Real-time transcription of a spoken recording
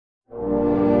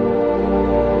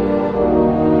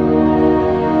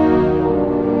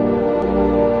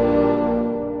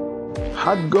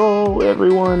go,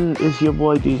 everyone? It's your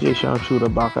boy DJ Sharpshooter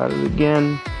back at it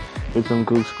again with some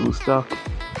Goose Goose Duck.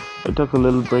 I took a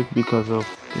little break because of,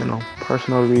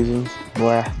 personal reasons.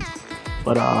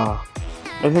 But I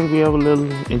think we have a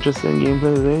little interesting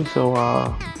gameplay today. So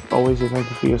always thank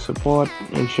you for your support.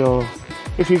 Make sure,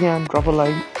 if you can, drop a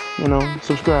like,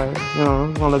 subscribe,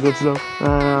 all that good stuff.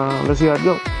 Let's see how it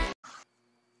goes.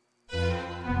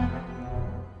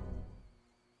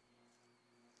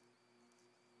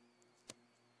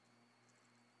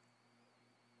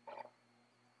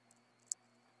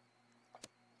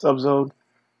 What's up, Zodi?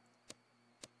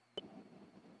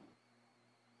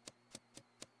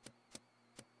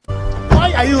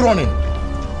 Why are you running?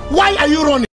 Why are you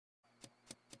running?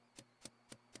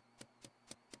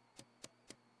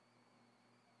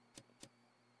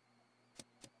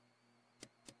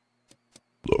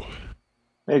 Hello.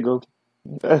 There you go.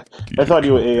 I thought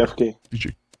you were AFK.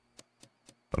 DJ.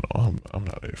 Oh, no, I'm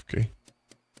not AFK.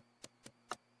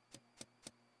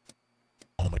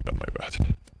 Oh my god, my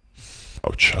bad.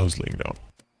 Ouch, I was laying down.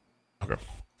 Okay.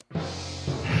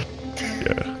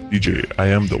 Yeah, DJ, I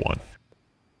am the one.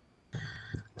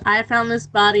 I found this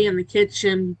body in the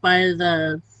kitchen by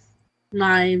the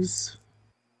knives.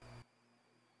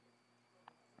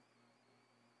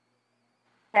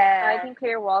 I can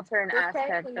clear Walter and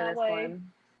Aztec for this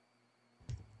one.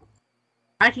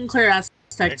 I can clear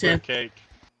Aztec too. Cake.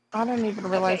 I didn't even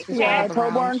realize we Yeah, had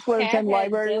Toborn was Cat in had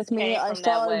library just with me. came I from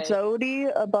saw that way.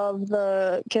 Zodi above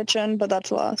the kitchen, but that's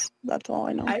lost. That's all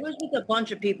I know. I was with a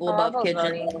bunch of people Oh, above I'll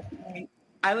vote kitchen.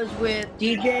 I was with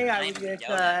DJ, I was with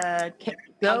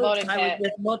Goat, voting I was Cat.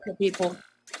 with multiple people.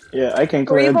 Yeah, I can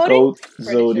Were you clear voting? Goat,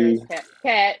 Pretty sure Zodi, it's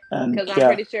Cat, and because I'm Cat.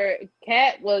 pretty sure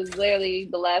Cat was literally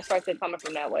the last person coming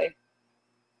from that way.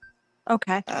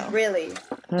 Okay. Really?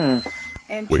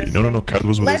 Wait, no, Cat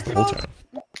was with us the whole time.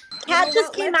 Cat You know just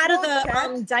what? came Let's out of vote the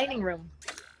Cat. dining room.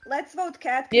 Let's vote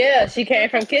Cat. Yeah, she came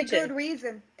from Perfectly kitchen. Good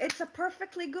reason. It's a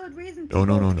perfectly good reason to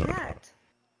No, vote no. Cat.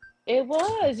 It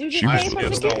was. You just She was came from with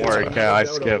the us the kitchen. whole Don't worry, time. Cat, I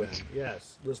skipped.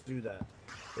 Yes, let's do that.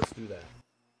 Let's do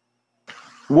that.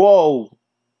 Whoa!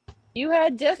 You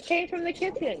had just came from the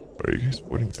kitchen. Why are you guys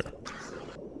voting there?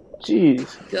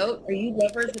 Jeez. Goat, are you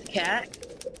lovers with Cat?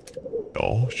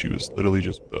 No, she was literally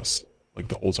just with us. Like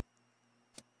the whole time.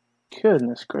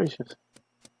 Goodness gracious.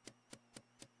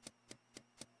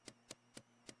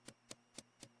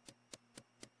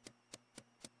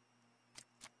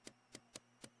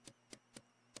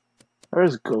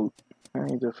 Where's Goat? I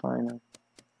need to find him.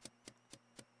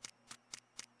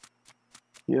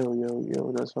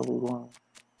 Yo, that's what we want.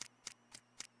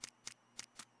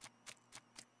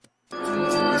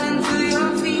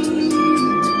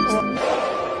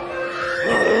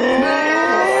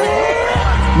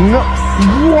 No,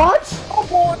 what?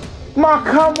 Ma,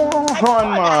 come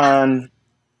on, man.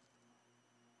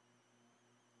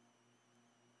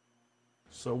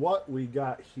 So what we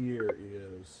got here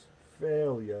is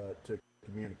failure to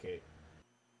communicate.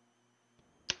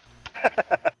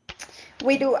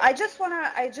 We do. I just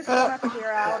wanna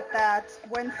clear out that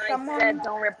when someone said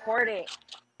don't report it.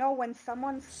 when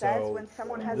someone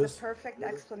has this- a perfect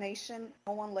explanation,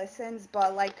 no one listens.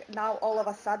 But like now, all of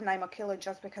a sudden, I'm a killer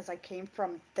just because I came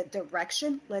from the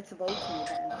direction. Let's vote me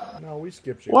then. No, we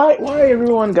skipped you. Why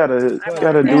everyone gotta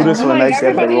do this when I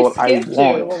get the role I Everybody skipped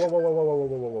you.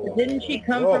 want? Didn't she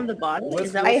come from the body?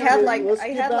 Is that I what had you're- like Let's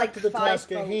get back to the 5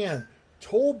 task at votes. hand.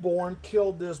 Tollborn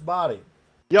killed this body.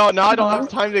 Yo, now I don't have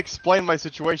time to explain my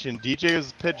situation. DJ is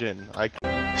a pigeon. I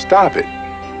Stop it.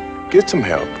 Get some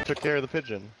help. took care of the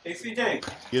pigeon. Hey, CJ.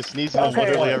 He sneezes on Okay,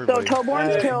 literally so everybody.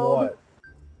 Toborn's As killed, what?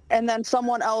 and then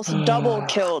someone else double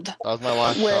killed That was my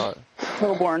last with shot.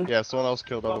 Toborn. Yeah, someone else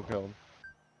killed, double killed.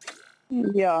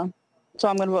 Yeah. So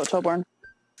I'm gonna vote Toborn.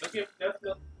 Okay, that's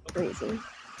the... Crazy.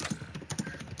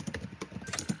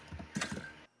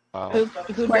 Wow.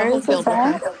 Who Where double is this killed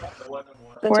at? her?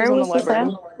 This Where in was the this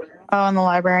library. at? Oh, in the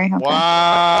library. Okay.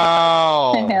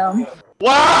 Wow! Him.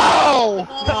 Wow!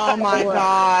 Oh my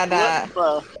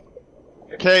god.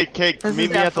 Cake, This meet is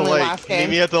me at the definitely lake. last game. Meet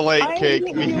me at the lake, Cake.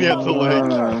 Meet me at the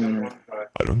lake.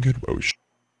 I don't get Roche.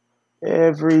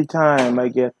 Every time I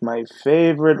get my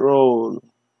favorite role,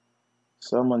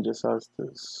 someone just has to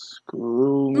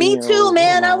screw me. Me too,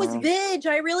 man. I was over. veg.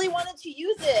 I really wanted to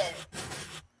use it.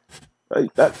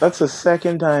 Like that's the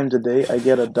second time today I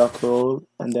get a duck roll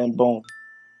and then boom,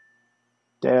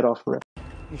 dead off rip.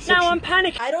 Now I'm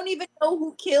panicking. I don't even know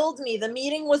who killed me. The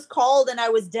meeting was called and I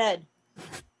was dead.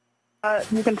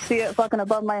 You can see it fucking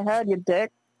above my head, you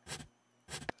dick.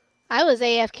 I was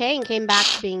AFK and came back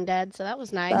to being dead, so that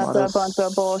was nice. That's a bunch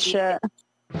of bullshit.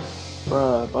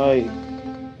 Bruh, bye.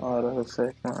 Oh, that's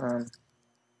sick, man.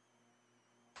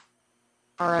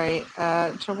 Alright,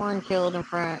 someone killed in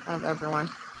front of everyone.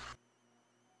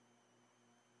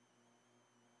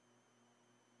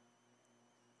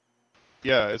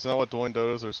 Yeah, isn't that what Doing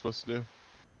Dodos are supposed to do?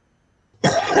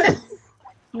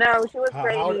 No, she was How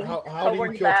crazy. do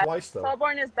you kill twice though?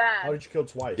 Soulborn is bad. How did you kill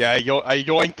twice? Yeah, I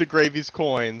yoinked the Gravy's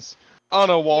coins. Oh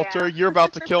no, Walter, you're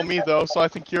about to kill me though, so I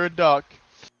think you're a duck.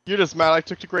 You're just mad I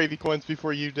took the Gravy coins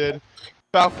before you did.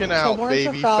 Falcon out,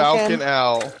 baby. Falcon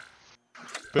out.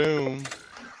 Boom.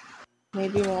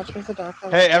 Maybe Walter's a duck.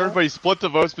 Hey, everybody, split the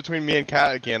votes between me and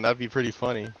Kat again. That'd be pretty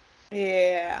funny.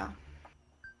 Yeah.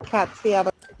 Cat's the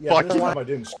other. Yeah, this time I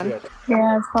didn't skip.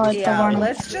 Yeah, it's probably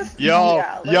let's just.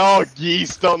 Yo,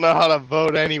 geese don't know how to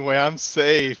vote anyway. I'm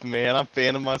safe, man. I'm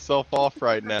fanning myself off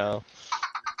right now.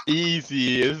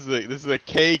 Easy. This is a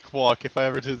cakewalk if I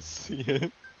ever did see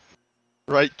it.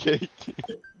 Right, cake.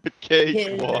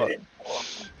 Cakewalk.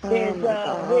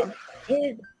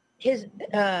 His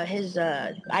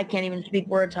I can't even speak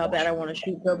words how bad I want to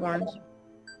shoot Goodborns.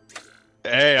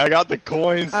 Hey, I got the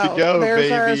coins to go,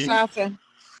 there's our baby. assassin.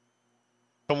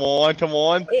 Come on, come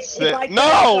on. If I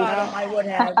No! I would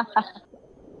have.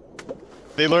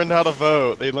 They learned how to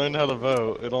vote. They learned how to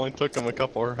vote. It only took them a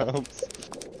couple rounds.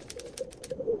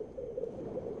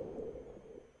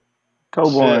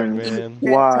 Toborns,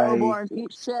 why? Toborns,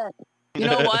 eat shit. You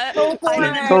know what?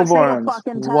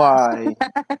 Toborns, why?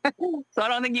 So I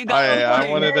don't think you got I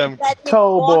wanted them.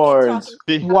 Toborns,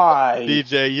 why?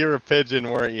 DJ, you're a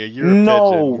pigeon, weren't you? You're a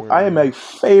No, pigeon. I am my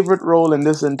favorite role in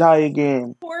this entire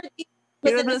game.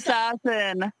 He was an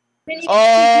assassin.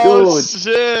 Oh, Dude,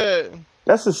 shit.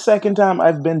 That's the second time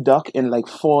I've been duck in like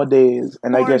 4 days,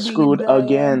 and I get screwed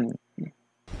again.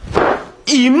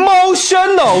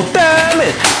 Emotional, damn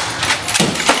it!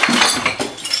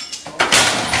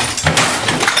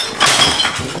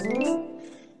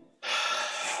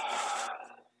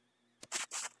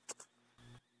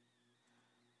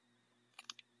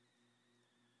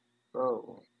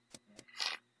 Oh.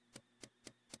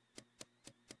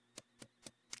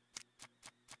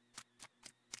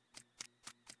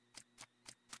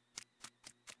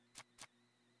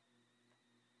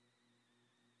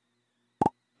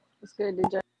 It's good,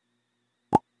 DJ.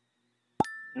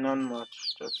 None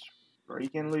much, just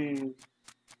break and leave.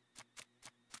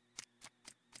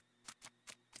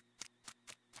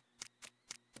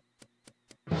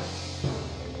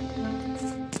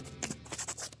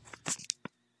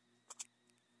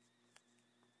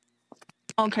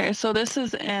 Okay, so this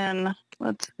is in,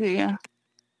 let's see,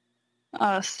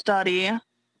 study.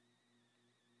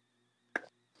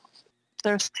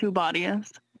 There's 2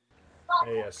 bodies.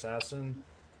 Hey, assassin.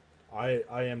 I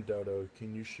am Dodo.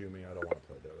 Can you shoot me? I don't want to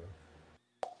play Dodo.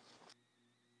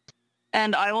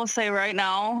 And I will say right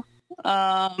now,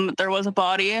 there was a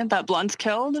body that Blunts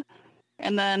killed,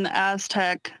 and then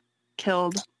Aztec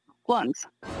killed Blunts.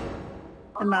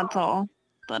 And that's all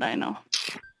that I know.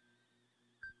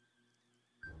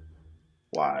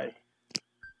 Why?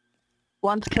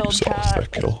 Blunts killed Cat.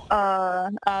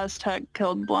 Aztec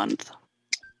killed Blunts.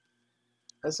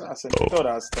 Assassin, take out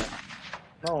Aztec.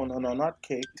 No, not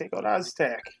cake. Take out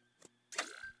Aztec.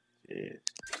 Yeah.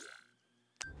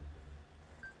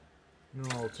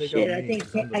 No, take Shit, out I me.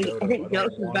 think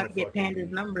Ghost is about to get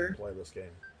Panda's number. Play this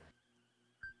game.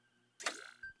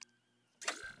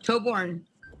 Toborn,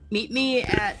 meet me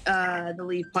at the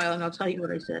leaf pile and I'll tell you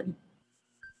what I said.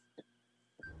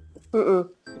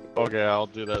 Okay, I'll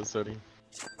do that, Zodi.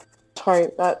 Sorry,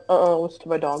 that was to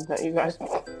my dog, not you guys.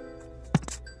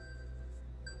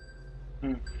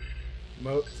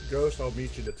 Ghost, I'll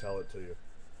meet you to tell it to you.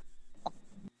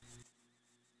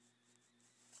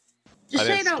 Just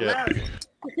say it out loud.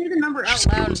 Just say the number out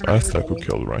loud. It was Aztec who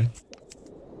killed, right?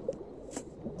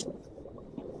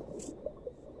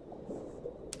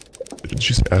 Didn't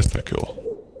she say Aztec kill?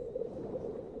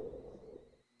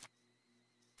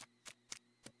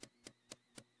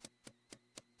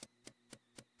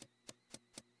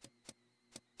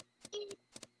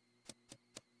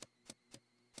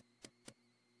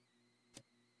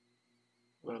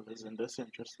 Well, isn't this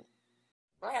interesting?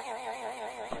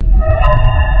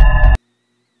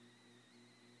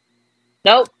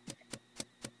 Nope.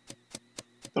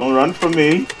 Don't run from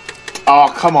me.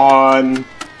 Oh, come on.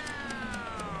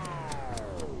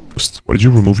 Why did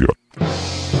you remove your...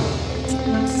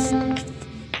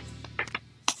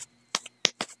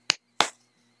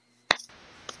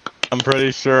 I'm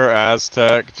pretty sure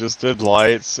Aztec just did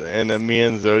lights, and then me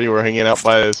and Zodi were hanging out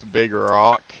by this big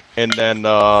rock, and then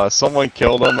someone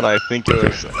killed him, and I think it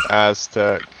was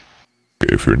Aztec.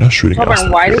 If you're not shooting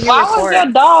Aztec... Why was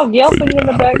your dog yelping in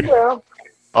the background?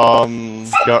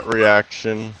 Gut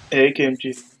reaction. Hey,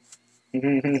 kimchii.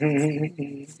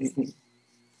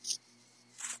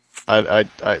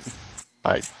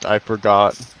 I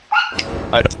forgot.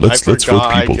 Let's vote people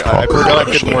I properly, forgot I could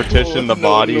actually. mortician the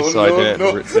body, so I didn't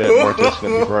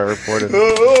mortician it before I reported.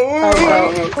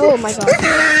 Oh my god.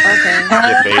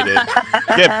 Okay.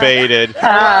 Get baited.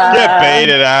 Get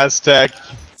baited, Aztec.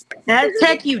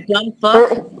 Aztec, you dumb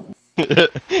fuck.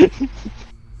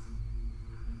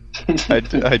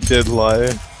 I did lie.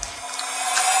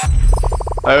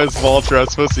 I was Walter, I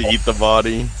was supposed to eat the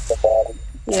body.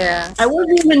 Yeah. I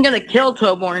wasn't even gonna kill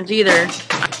Toborns either.